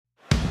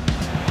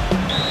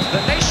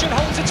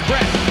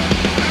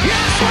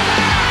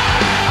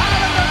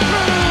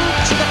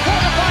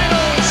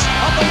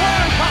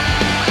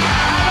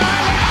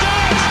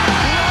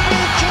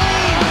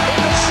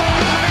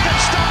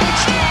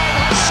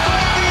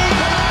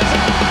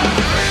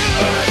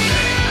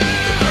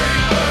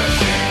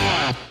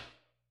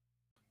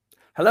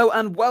Hello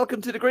and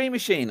welcome to the Green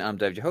Machine. I'm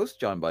Dave, your host,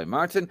 joined by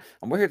Martin,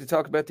 and we're here to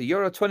talk about the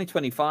Euro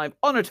 2025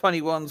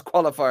 Under-21's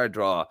qualifier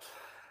draw.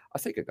 I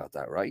think I got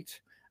that right.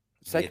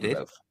 You did?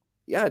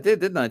 I did,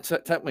 didn't I? It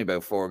took me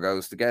about 4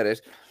 goes to get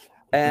it.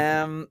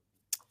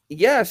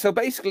 So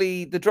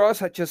basically the draws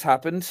had just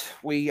happened.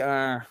 We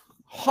are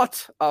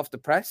hot off the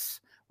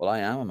press. Well, I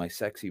am in my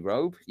sexy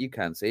robe. You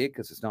can't see it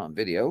because it's not on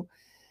video.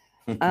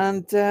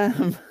 And,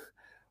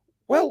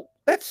 well,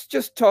 let's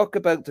just talk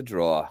about the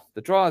draw.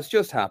 The draw has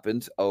just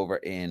happened over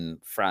in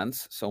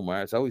France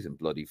somewhere. It's always in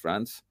bloody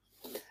France.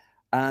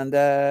 And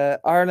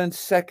Ireland's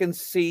second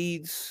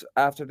seeds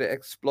after the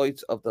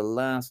exploits of the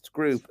last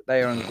group.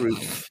 They are in group.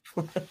 It's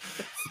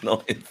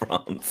not in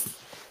France.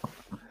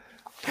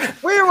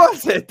 Where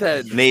was it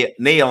then?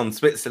 Nyon,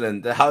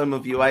 Switzerland, the home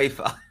of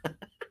UEFA.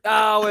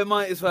 Oh, it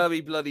might as well be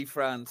bloody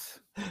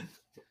France.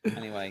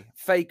 Anyway,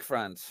 fake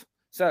France.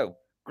 So,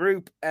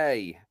 Group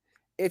A,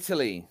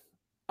 Italy,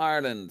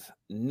 Ireland,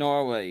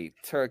 Norway,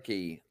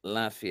 Turkey,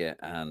 Latvia,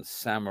 and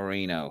San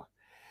Marino.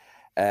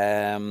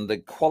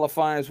 The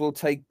qualifiers will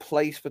take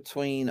place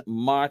between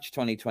March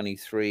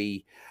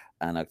 2023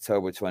 and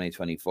October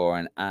 2024,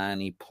 and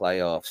any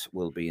playoffs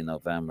will be in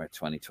November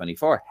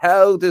 2024.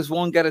 How does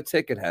one get a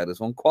ticket? How does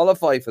one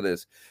qualify for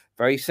this?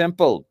 Very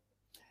simple.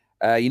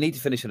 You need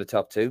to finish in the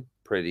top 2,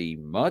 pretty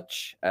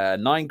much.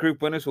 9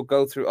 group winners will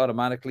go through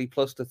automatically,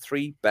 plus the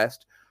 3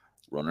 best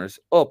runners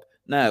up.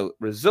 Now,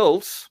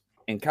 results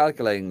in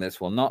calculating this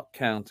will not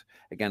count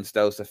against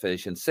those that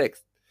finish in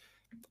 6th,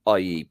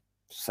 i.e.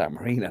 San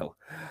Marino.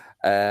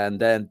 And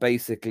then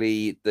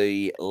basically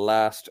the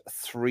last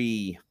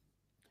 3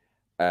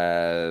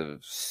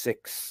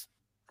 6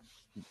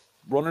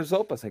 runners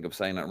up, I think I'm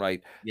saying that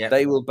right. Yep.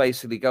 They will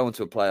basically go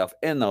into a playoff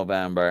in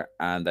November,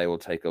 and they will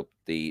take up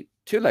the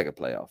 2-legged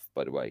playoff,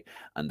 by the way,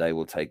 and they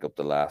will take up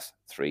the last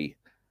 3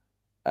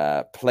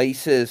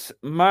 places.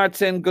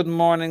 Martin, good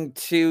morning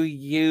to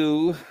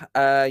you.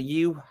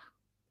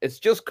 It's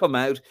just come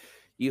out.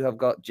 You have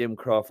got Jim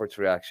Crawford's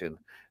reaction.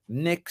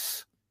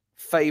 Nick's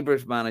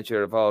favorite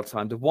manager of all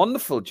time, the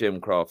wonderful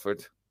Jim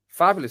Crawford.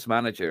 Fabulous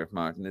manager,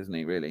 Martin, isn't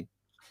he, really?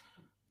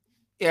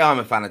 Yeah, I'm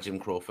a fan of Jim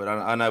Crawford.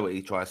 I know what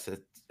he tries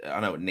to. I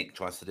know what Nick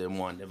tries to do and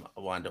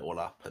wind it all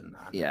up. And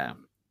yeah,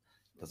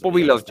 but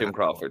we love Jim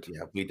Crawford.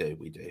 Yeah, we do.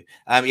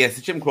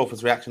 So Jim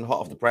Crawford's reaction, hot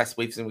off the press.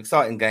 We've some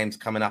exciting games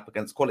coming up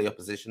against quality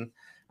opposition,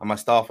 and my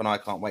staff and I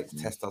can't wait to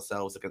test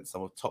ourselves against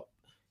some of the top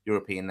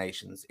European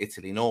nations.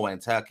 Italy, Norway,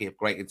 and Turkey have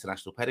great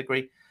international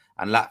pedigree,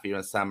 and Latvia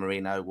and San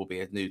Marino will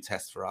be a new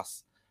test for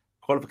us.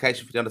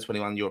 Qualification for the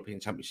Under-21 European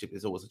Championship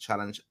is always a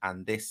challenge,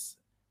 and this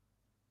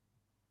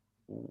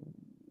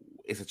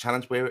is a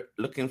challenge we're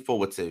looking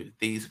forward to.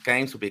 These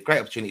games will be a great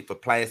opportunity for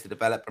players to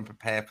develop and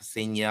prepare for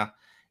senior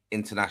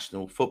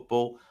international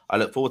football. I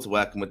look forward to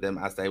working with them,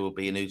 as they will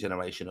be a new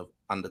generation of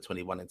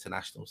Under-21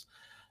 internationals.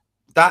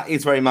 That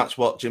is very much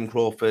what Jim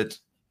Crawford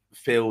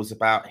feels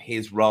about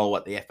his role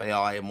at the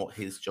FAI and what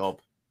his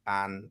job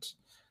entails.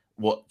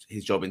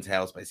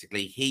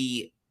 Basically,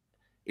 he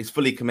is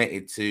fully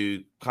committed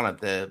to kind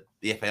of the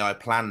FAI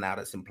plan now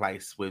that's in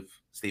place with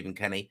Stephen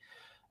Kenny,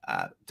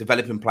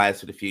 developing players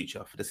for the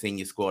future, for the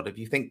senior squad. If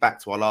you think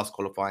back to our last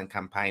qualifying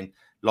campaign,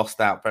 lost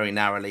out very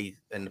narrowly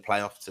in the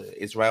playoff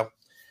to Israel.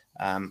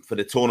 For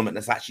the tournament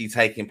that's actually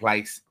taking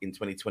place in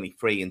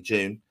 2023 in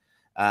June.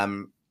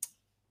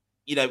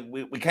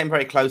 We came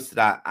very close to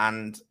that,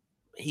 and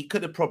he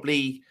could have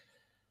probably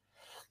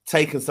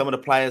taken some of the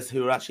players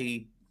who are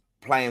actually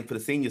playing for the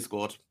senior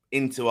squad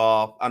into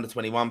our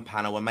Under-21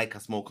 panel and make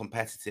us more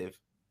competitive.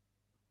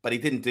 But he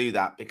didn't do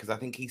that, because I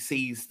think he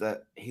sees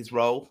that his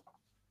role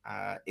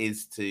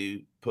is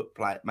to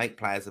make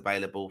players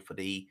available for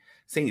the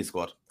senior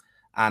squad.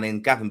 And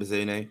in Gavin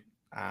Bazunu,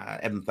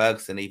 Evan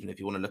Ferguson, even if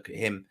you want to look at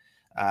him,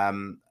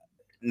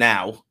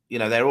 now,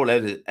 they're all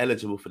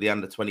eligible for the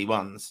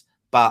Under-21s,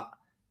 but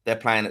they're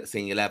playing at the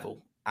senior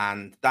level.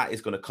 And that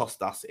is going to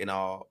cost us in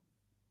our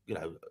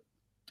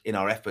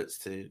efforts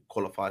to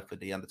qualify for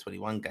the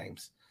Under-21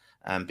 games,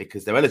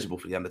 because they're eligible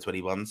for the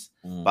Under-21s,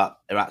 but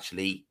they're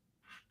actually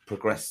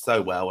progressed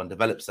so well and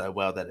developed so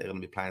well that they're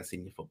going to be playing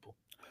senior football.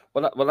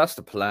 Well, that's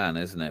the plan,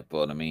 isn't it?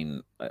 But I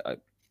mean, I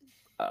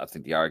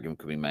think the argument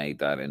could be made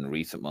that in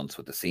recent months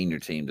with the senior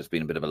team, there's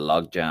been a bit of a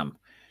logjam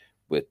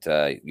with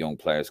young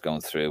players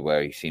going through,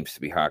 where he seems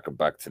to be harking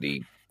back to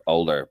the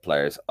older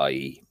players,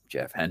 i.e.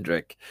 Jeff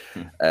Hendrick.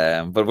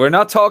 But we're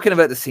not talking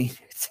about the senior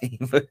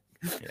team.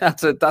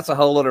 That's a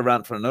whole other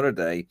rant for another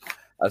day.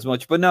 As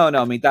much, but no.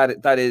 I mean,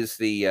 that is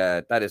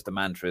the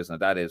mantra, isn't it?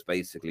 That is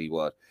basically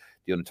what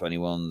the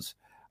Under-21s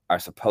are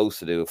supposed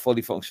to do.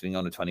 Fully functioning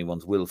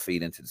Under-21s will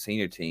feed into the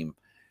senior team,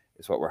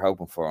 is what we're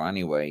hoping for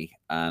anyway.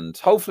 And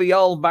hopefully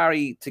all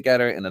marry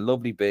together in a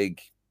lovely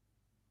big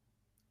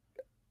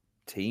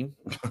team.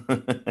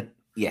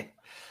 Yeah.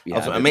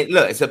 I mean,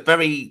 look, it's a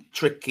very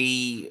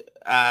tricky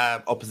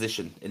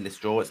opposition in this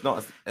draw. It's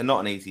not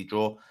an easy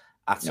draw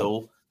at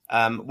all.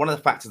 One of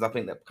the factors I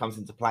think that comes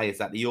into play is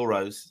that the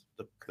Euros,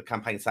 the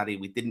campaign sadly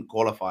we didn't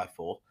qualify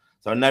for.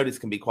 So I know this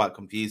can be quite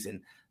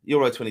confusing.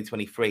 Euro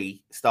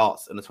 2023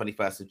 starts on the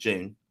 21st of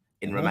June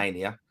in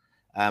Romania.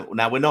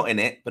 Now we're not in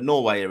it, but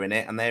Norway are in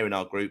it, and they're in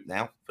our group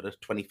now for the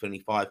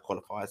 2025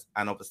 qualifiers,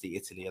 and obviously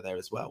Italy are there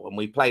as well. And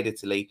we played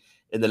Italy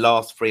in the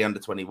last 3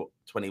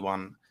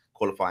 under-21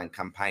 qualifying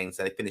campaigns.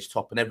 So they finished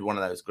top in every one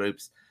of those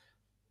groups.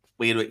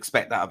 We would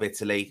expect that of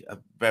Italy, a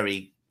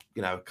very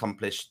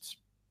accomplished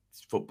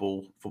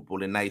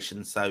footballing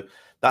nation. So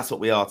that's what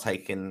we are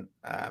taking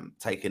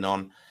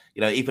on.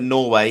 Even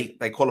Norway,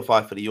 they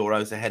qualified for the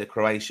Euros ahead of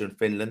Croatia and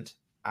Finland,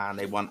 and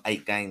they won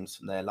 8 games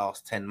from their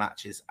last 10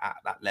 matches at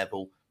that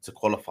level to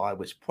qualify,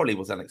 which probably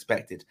was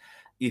unexpected.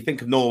 You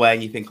think of Norway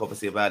and you think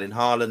obviously of Erling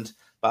Haaland,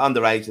 but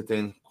underage are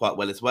doing quite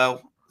well as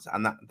well.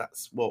 And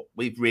that's what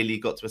we've really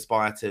got to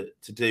aspire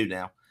to do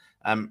now.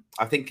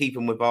 I think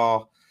even with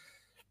our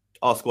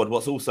squad,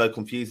 what's also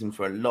confusing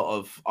for a lot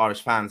of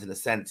Irish fans in a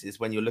sense is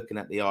when you're looking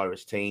at the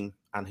Irish team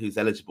and who's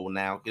eligible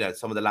now.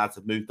 Some of the lads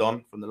have moved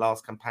on from the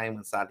last campaign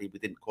when sadly we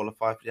didn't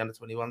qualify for the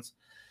under-21s.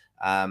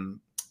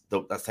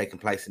 That's taken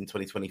place in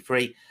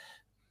 2023.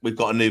 We've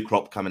got a new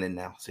crop coming in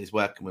now. So he's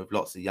working with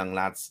lots of young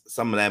lads.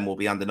 Some of them will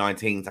be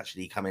under-19s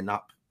actually coming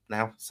up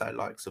now. So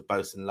like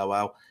Bosun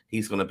Lowell,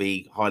 he's going to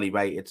be highly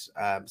rated.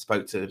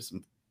 Spoke to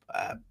some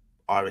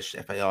Irish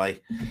FAI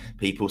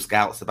people,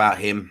 scouts about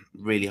him,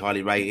 really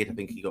highly rated. I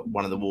think he got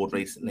one of the award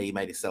recently. He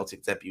made his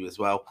Celtic debut as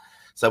well.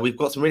 So we've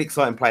got some really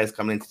exciting players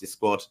coming into this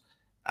squad.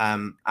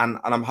 And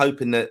I'm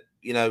hoping that,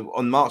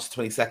 on March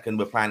 22nd,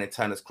 we're playing at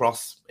Turner's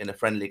Cross in a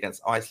friendly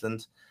against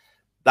Iceland.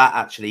 That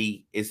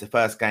actually is the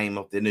first game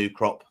of the new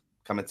crop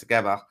coming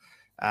together.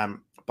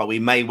 But we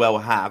may well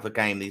have a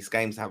game. These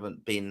games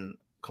haven't been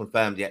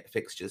confirmed yet, the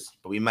fixtures,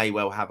 but we may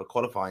well have a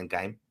qualifying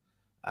game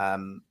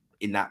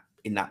in that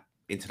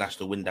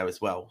international window as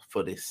well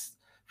for the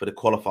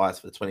qualifiers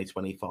for the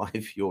 2025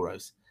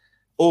 Euros.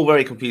 All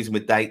very confusing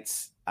with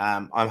dates.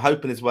 I'm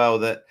hoping as well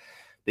that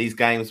these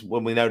games,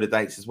 when we know the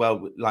dates as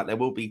well, like there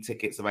will be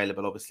tickets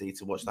available, obviously,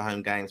 to watch the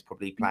home games,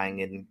 probably playing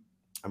in.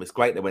 And it's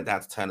great they went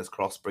down to Turner's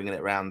Cross, bringing it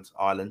around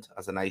Ireland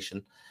as a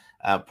nation.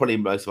 Probably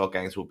most of our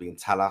games will be in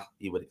Tallaght,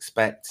 you would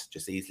expect,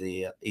 just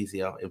easier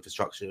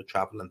infrastructure,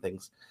 travel and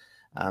things.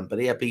 But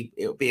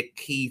it'll be a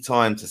key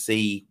time to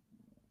see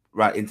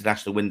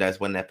international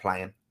windows when they're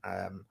playing.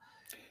 And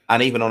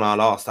even on our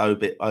last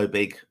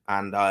OBIG,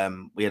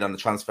 and we had on the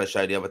transfer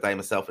show the other day,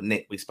 myself and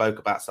Nick, we spoke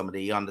about some of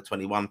the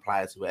under-21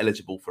 players who are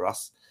eligible for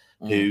us,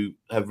 who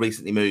have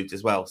recently moved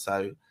as well.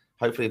 So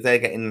hopefully if they're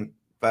getting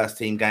first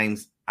team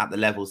games at the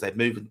levels they've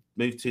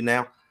moved to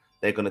now,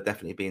 they're going to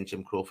definitely be in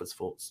Jim Crawford's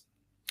thoughts.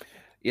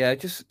 Yeah,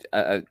 just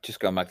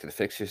going back to the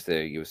fixtures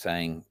there, you were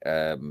saying,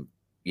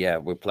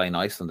 we're playing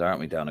Iceland,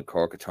 aren't we, down in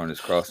Cork at Turner's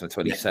Cross on the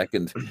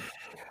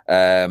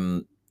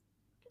 22nd.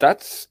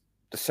 That's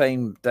the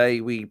same day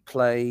we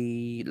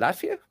play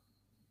Latvia?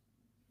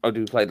 Or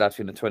do we play Latvia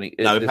on the 20th?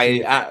 No, we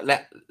play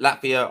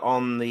Latvia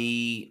on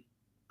the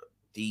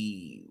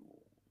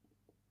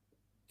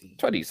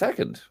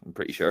 22nd, I'm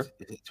pretty sure.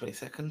 Is it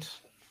 22nd?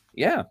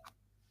 Yeah.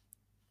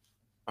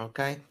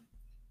 Okay.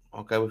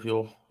 I'll go with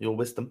your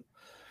wisdom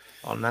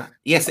on that.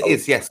 Yes, it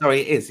is. Yeah,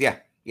 sorry, it is. Yeah.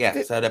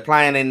 So they're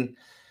playing in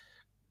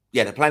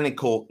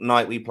Cork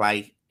night. We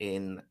play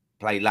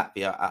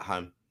Latvia at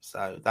home.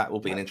 So that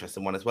will be an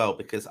interesting one as well,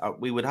 because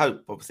we would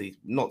hope, obviously,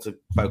 not to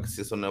focus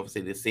this on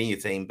obviously the senior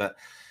team, but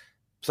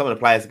some of the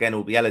players again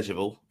will be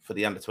eligible for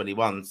the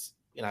under-21s.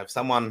 If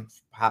someone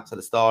perhaps had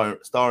a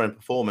starring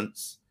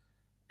performance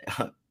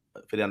for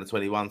the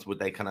under-21s, would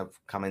they kind of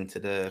come into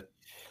the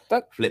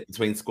flip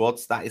between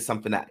squads? That is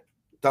something that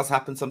does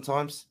happen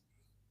sometimes.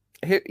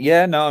 It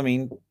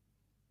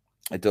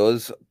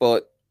does.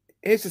 But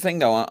here's the thing,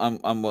 though.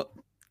 I'm what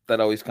that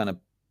always kind of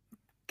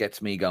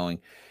gets me going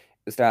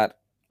is that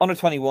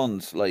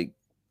under-21s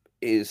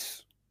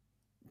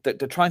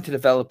they're trying to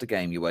develop the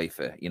game,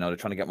 UEFA. They're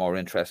trying to get more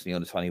interest in the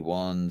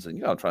under-21s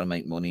and trying to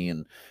make money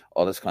and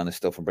all this kind of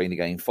stuff and bring the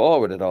game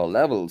forward at all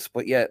levels.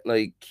 But yet,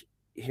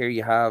 here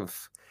you have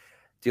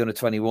the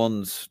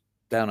under-21s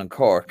down in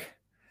Cork,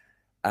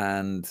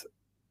 and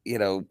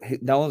no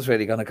one's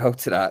really going to go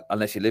to that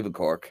unless you live in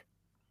Cork,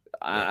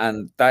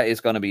 and that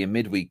is going to be a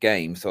midweek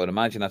game. So I'd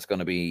imagine that's going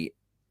to be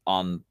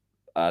on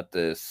at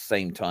the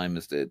same time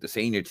as the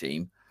senior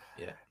team.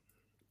 Yeah.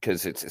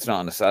 Because it's not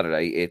on a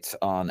Saturday, it's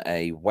on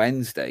a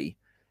Wednesday.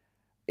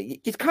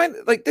 You'd kind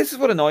of this is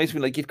what annoys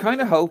me. You'd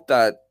kind of hope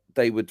that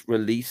they would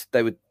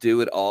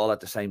do it all at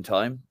the same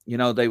time.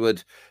 They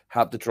would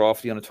have the draw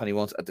for the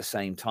under-21s at the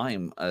same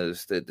time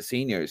as the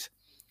seniors.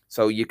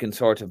 So you can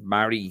sort of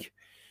marry,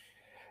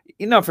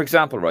 for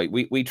example, right,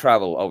 we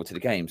travel over to the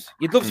games.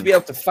 You'd love to be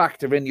able to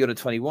factor in the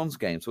under-21s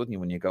games, wouldn't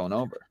you, when you're going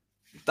over?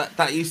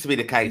 That used to be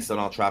the case on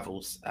our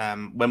travels.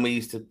 When we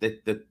used to,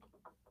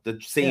 the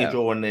senior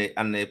draw and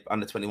the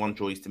under-21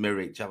 draw used to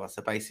mirror each other.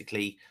 So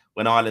basically,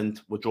 when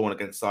Ireland were drawn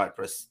against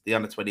Cyprus, the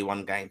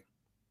under-21 game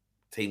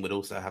team would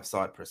also have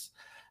Cyprus,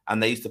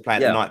 and they used to play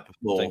it the night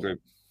before.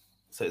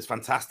 So it's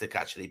fantastic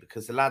actually,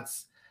 because the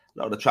lads, a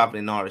lot of the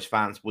travelling Irish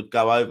fans would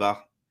go over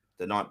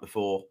the night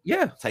before,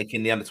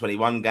 taking the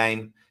under-21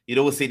 game. You'd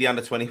all see the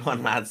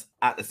under-21 lads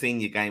at the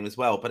senior game as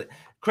well, but it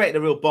created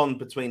a real bond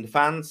between the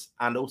fans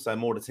and also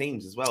more the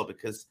teams as well,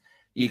 because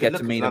You get could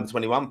look to at meet an him. under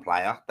 21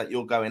 player that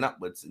you're going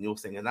upwards and you're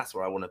thinking, that's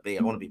where I want to be.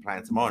 I want to be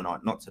playing tomorrow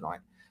night, not tonight.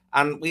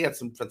 And we had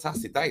some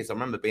fantastic days. I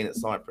remember being at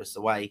Cyprus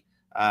away,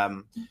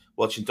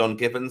 watching Don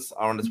Givens,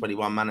 our under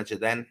 21 manager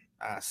then,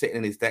 sitting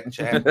in his deck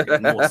chair,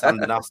 getting more sun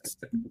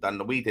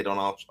than we did on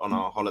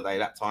our holiday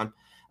that time.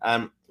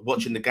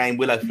 Watching the game,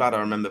 Willow Flood, I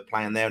remember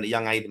playing there, and a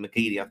young Aidan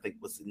McGeady, I think,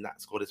 was in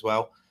that squad as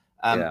well.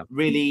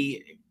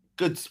 Really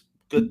good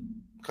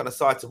kind of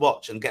side to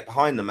watch and get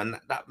behind them, and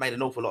that made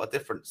an awful lot of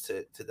difference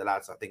to the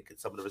lads, I think, in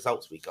some of the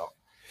results we got.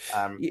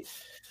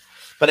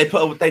 But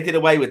they did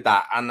away with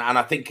that, and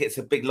I think it's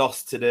a big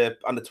loss to the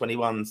under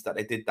 21s that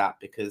they did that,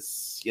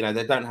 because they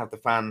don't have the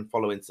fan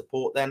following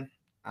support then.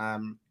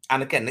 And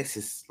again, this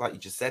is like you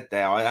just said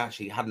there. I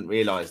actually hadn't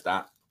realised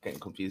that, getting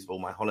confused with all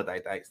my holiday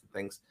dates and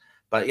things.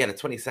 But yeah, the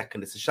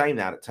 22nd. It's a shame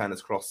now that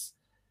Turner's Cross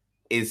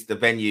is the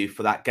venue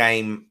for that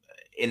game,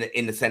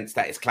 in the sense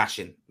that it's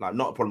clashing. Like,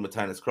 not a problem with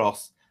Turner's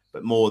Cross,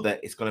 but more that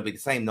it's going to be the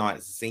same night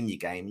as the senior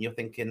game. You're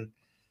thinking,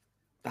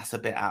 that's a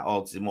bit at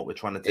odds in what we're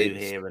trying to do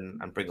here and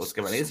bring it all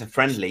together. And it's a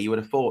friendly. You would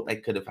have thought they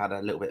could have had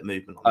a little bit of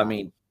movement on that. I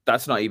mean,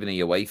 that's not even a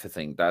UEFA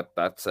thing.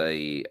 That's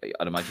I'd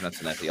imagine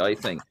that's an FAI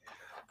thing.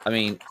 I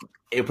mean,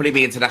 it'll probably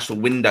be international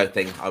window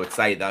thing, I would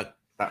say, though.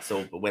 That's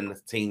all. But when the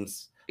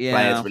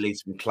players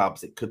release from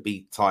clubs, it could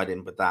be tied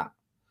in with that.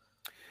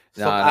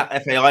 Stop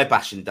that FAI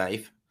bashing,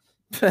 Dave.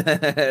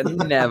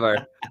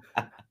 Never.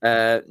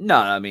 No,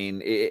 I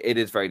mean, it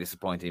is very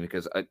disappointing,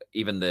 because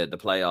even the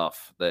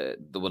playoff, the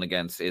one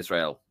against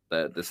Israel,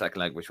 the second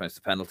leg, which went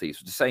to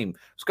penalties,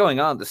 was going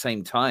on at the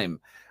same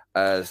time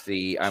as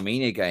the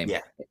Armenia game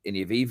in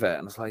Aviva,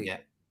 and it's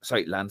like,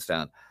 sorry,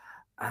 Lansdowne,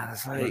 and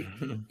it's like,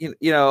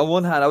 on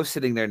one hand, I was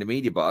sitting there in the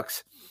media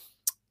box.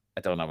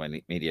 I don't have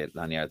my media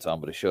lanyards on,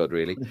 but I should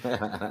really.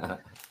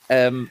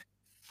 And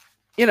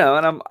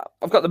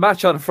I've got the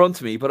match on in front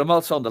of me, but I'm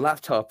also on the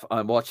laptop.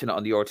 I'm watching it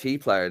on the RT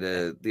player,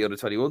 the under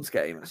 21's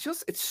game.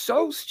 It's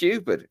so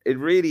stupid. It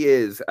really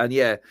is. And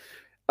yeah,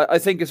 I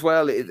think as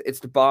well, it's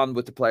the bond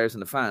with the players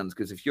and the fans,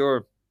 because if you're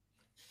at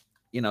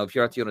the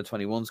under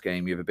 21's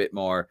game, you have a bit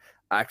more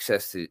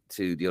access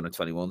to the under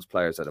 21's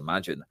players, I'd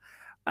imagine.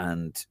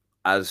 And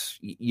as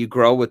you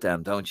grow with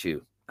them, don't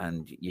you?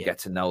 And you get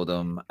to know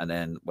them. And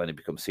then when they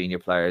become senior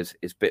players,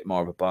 it's a bit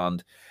more of a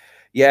bond.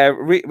 Yeah,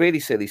 really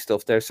silly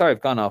stuff there. Sorry,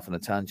 I've gone off on a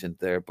tangent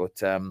there, but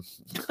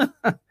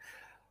but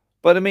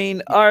I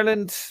mean,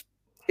 Ireland,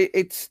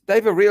 they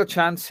have a real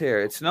chance here.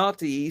 It's not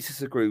the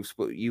easiest of groups,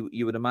 but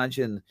you would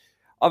imagine,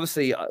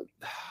 obviously, I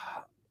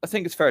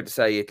think it's fair to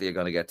say Italy are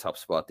going to get top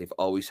spot. They've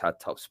always had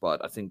top spot.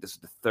 I think this is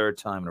the third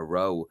time in a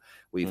row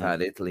we've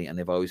had Italy, and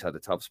they've always had the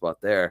top spot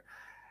there.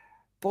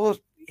 But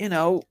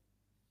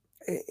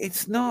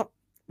it's not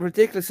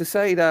ridiculous to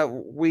say that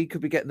we could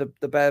be getting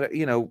the better.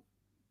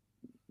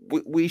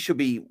 We could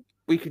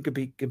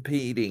be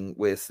competing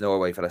with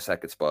Norway for the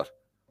second spot.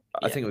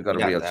 I think we've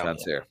got a real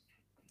chance here.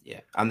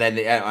 Yeah, and then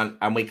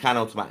and we can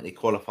automatically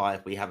qualify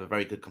if we have a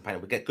very good campaign.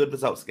 We get good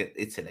results against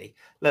Italy.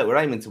 Look, we're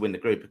aiming to win the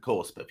group, of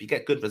course, but if you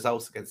get good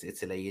results against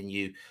Italy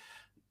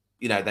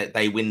and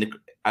they win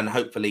and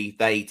hopefully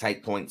they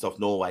take points off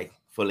Norway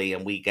fully,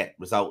 and we get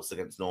results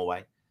against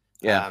Norway,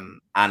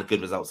 and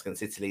good results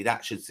against Italy,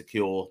 that should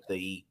secure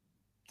the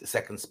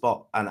second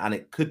spot. And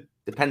it could,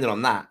 depending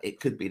on that, it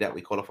could be that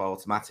we qualify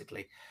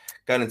automatically.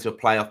 Going into a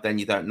playoff, then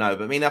you don't know.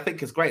 But I mean, I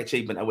think it's a great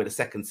achievement that we're the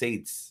second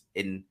seeds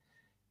in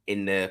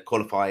the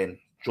qualifying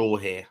draw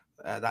here.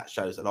 That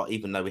shows a lot,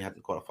 even though we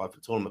hadn't qualified for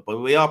the tournament. But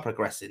we are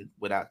progressing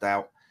without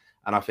doubt.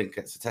 And I think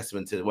it's a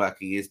testament to the work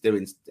he is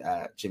doing,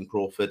 Jim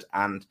Crawford,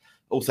 and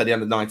also the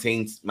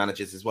under-19s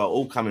managers as well,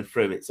 all coming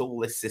through. It's all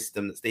this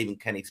system that Stephen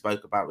Kenny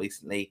spoke about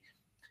recently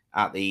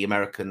at the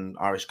American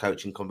Irish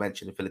Coaching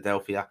Convention in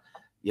Philadelphia.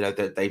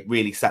 They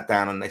really sat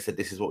down and they said,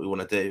 this is what we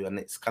want to do. And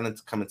it's kind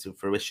of coming to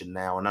fruition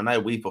now. And I know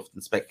we've often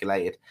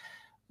speculated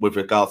with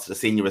regards to the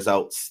senior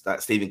results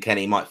that Stephen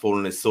Kenny might fall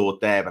on his sword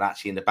there, but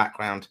actually in the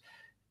background,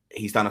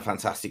 he's done a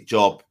fantastic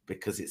job,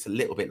 because it's a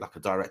little bit like a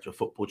director of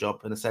football job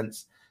in a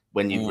sense,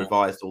 when you've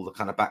revised all the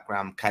kind of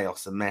background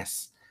chaos and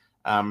mess.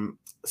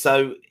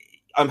 So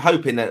I'm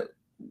hoping that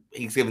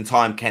he's given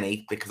time,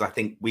 Kenny, because I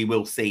think we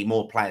will see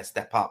more players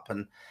step up.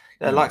 And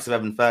the likes of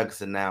Evan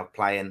Ferguson now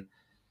playing.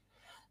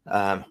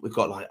 We've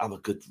got like other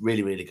good,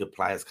 really, really good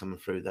players coming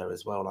through there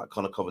as well. Like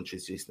Connor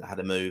Coventry's recently had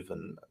a move,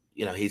 and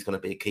he's going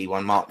to be a key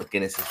one. Mark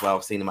McGuinness as well.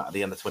 I've seen him at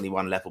the under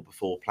 21 level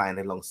before, playing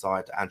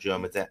alongside Andrew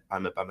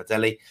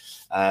Omabamadeli.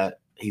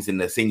 He's in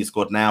the senior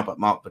squad now, but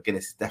Mark McGuinness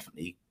is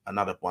definitely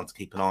another one to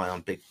keep an eye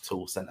on. Big,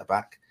 tall centre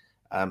back.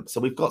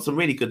 So we've got some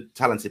really good,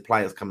 talented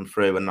players coming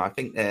through, and I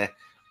think they're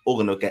all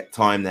going to get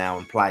time now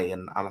and play.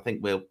 And I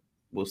think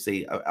we'll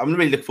see. I'm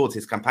really looking forward to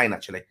his campaign,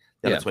 actually,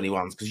 the under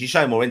 21s, because you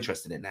show more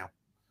interest in it now.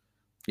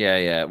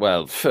 Yeah.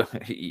 Well,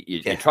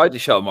 you tried to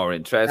show more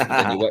interest,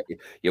 but then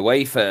your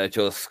UEFA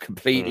just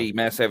completely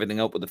mess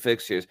everything up with the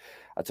fixtures.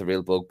 That's a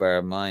real bugbear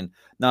of mine.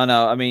 No.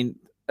 I mean,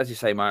 as you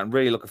say, Martin,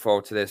 really looking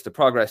forward to this. The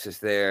progress is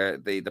there.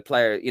 The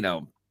player,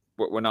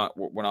 we're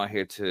not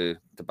here to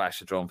bash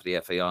the drum for the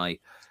FAI.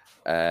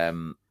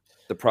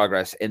 The the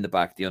progress in the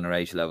back, the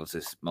underage levels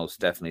is most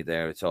definitely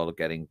there. It's all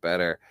getting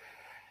better.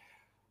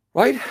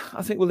 Right,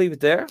 I think we'll leave it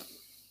there.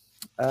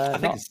 I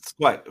think it's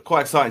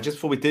quite exciting. Just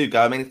before we do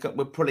go, I mean,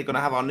 we're probably going to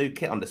have our new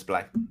kit on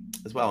display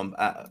as well,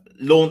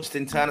 launched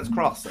in Turner's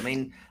Cross. I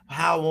mean,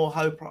 how more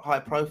high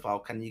profile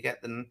can you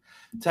get than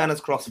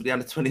Turner's Cross for the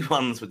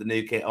under-21s with the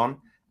new kit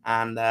on,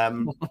 and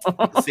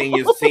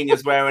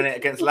seniors wearing it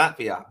against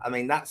Latvia? I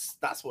mean, that's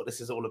what this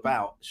is all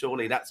about.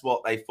 Surely that's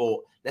what they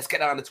thought. Let's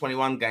get our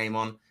under-21 game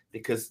on,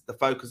 because the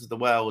focus of the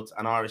world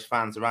and Irish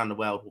fans around the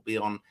world will be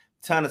on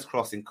Turner's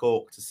Cross in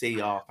Cork to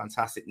see our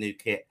fantastic new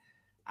kit.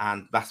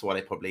 And that's why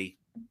they probably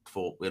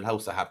thought we'll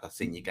also have the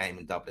senior game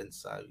in Dublin.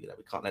 So, we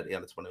can't let the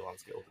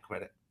under-21s get all the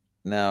credit.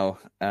 No,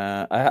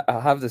 I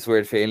have this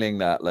weird feeling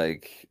that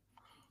like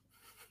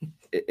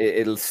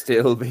it'll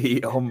still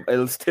be Umbro.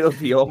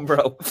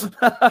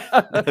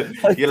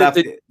 You'll have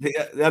the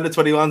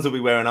under-21s will be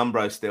wearing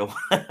Umbro still,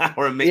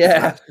 or a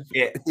mixed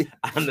kit,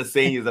 and the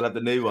seniors will have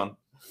the new one.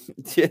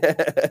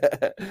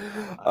 Yeah.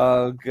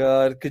 Oh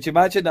God, could you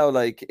imagine though?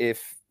 Like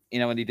if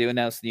when you do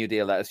announce the new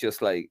deal, that it's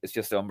just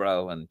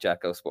Umbro and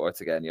Jacko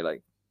Sports again. You're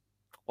like,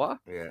 what?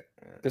 Yeah.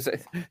 Because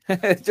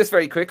just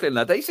very quickly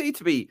now, they seem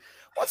to be.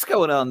 What's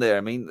going on there?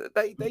 I mean,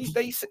 they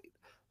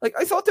like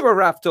I thought they were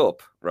wrapped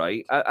up,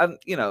 right? And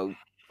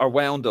or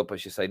wound up, I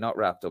should say, not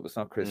wrapped up. It's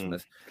not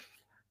Christmas,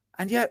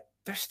 and yet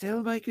they're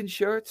still making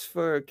shirts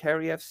for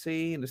Kerry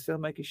FC, and they're still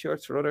making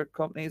shirts for other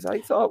companies.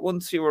 I thought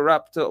once you were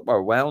wrapped up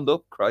or wound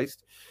up,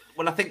 Christ.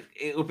 Well, I think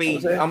it would be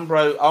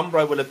Umbro.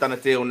 Umbro would have done a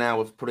deal now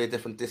with probably a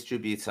different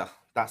distributor.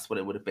 That's what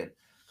it would have been.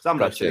 Because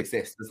Umbro still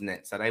exists, doesn't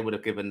it? So they would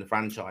have given the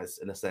franchise,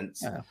 in a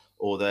sense,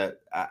 or their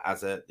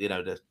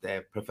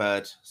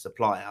preferred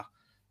supplier.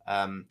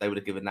 They would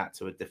have given that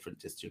to a different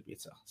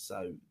distributor.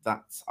 So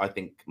that's, I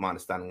think, my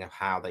understanding of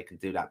how they can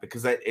do that.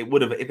 Because it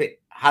would have, if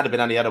it had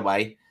been on the other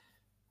way,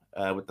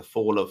 with the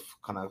fall of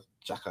kind of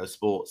Jacko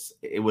Sports,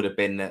 it would have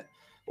been that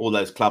all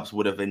those clubs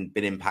would have been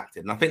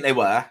impacted. And I think they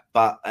were,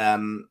 but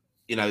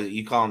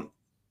you can't.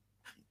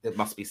 There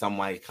must be some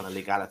way, kind of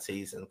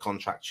legalities and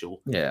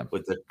contractual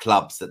with the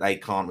clubs, that they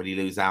can't really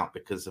lose out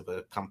because of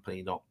a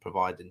company not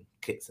providing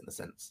kits, in a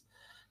sense.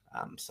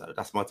 So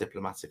that's my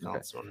diplomatic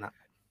answer on that.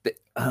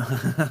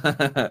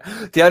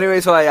 The only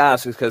reason why I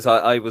asked is because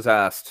I was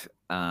asked,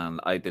 and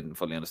I didn't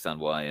fully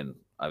understand why, and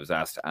I was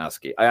asked to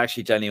ask you. I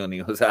actually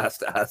genuinely was asked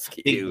to ask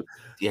you.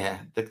 Yeah,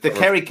 the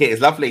Kerry kit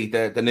is lovely,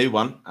 the new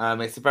one.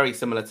 It's very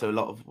similar to a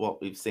lot of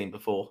what we've seen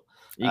before.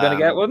 You going to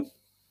get one?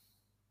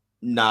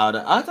 No,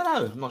 I don't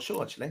know. I'm not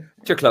sure, actually.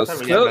 It's your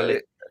closest club.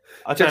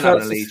 I don't have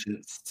an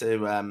allegiance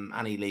to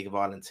any League of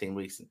Ireland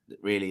team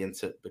really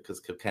into, because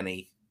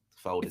Kilkenny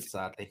folded,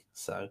 sadly.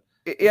 So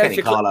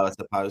Kenny Carlo, I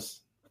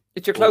suppose.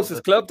 It's your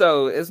closest club,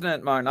 though, isn't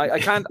it, Martin? I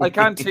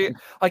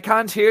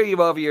can't hear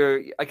you over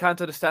your. I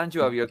can't understand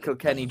you over your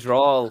Kilkenny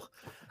drawl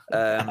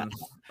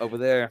over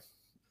there.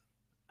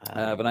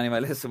 But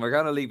anyway, listen, we're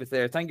going to leave it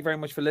there. Thank you very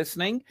much for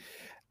listening.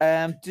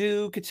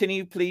 Do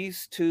continue,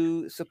 please,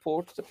 to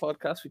support the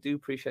podcast. We do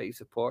appreciate your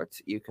support.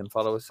 You can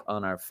follow us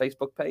on our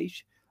Facebook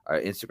page, our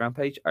Instagram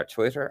page, our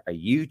Twitter, our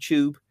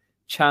YouTube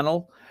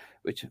channel,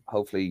 which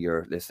hopefully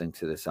you're listening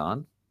to this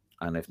on.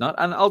 And if not,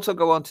 and also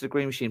go on to the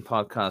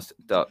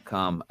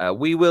greenmachinepodcast.com.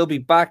 We will be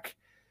back.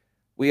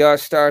 We are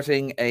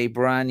starting a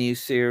brand new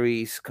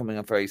series coming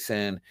up very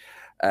soon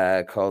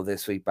called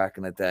This Week Back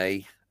in the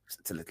Day.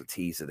 It's a little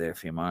teaser there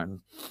for you, Martin.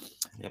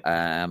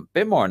 Yep.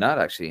 Bit more than that,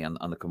 actually, on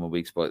the coming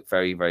weeks, but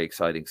very, very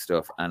exciting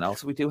stuff. And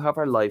also, we do have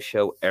our live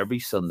show every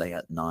Sunday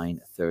at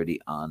 9:30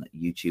 on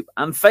YouTube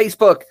and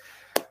Facebook.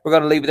 We're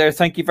going to leave it there.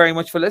 Thank you very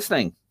much for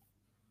listening.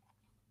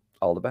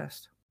 All the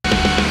best.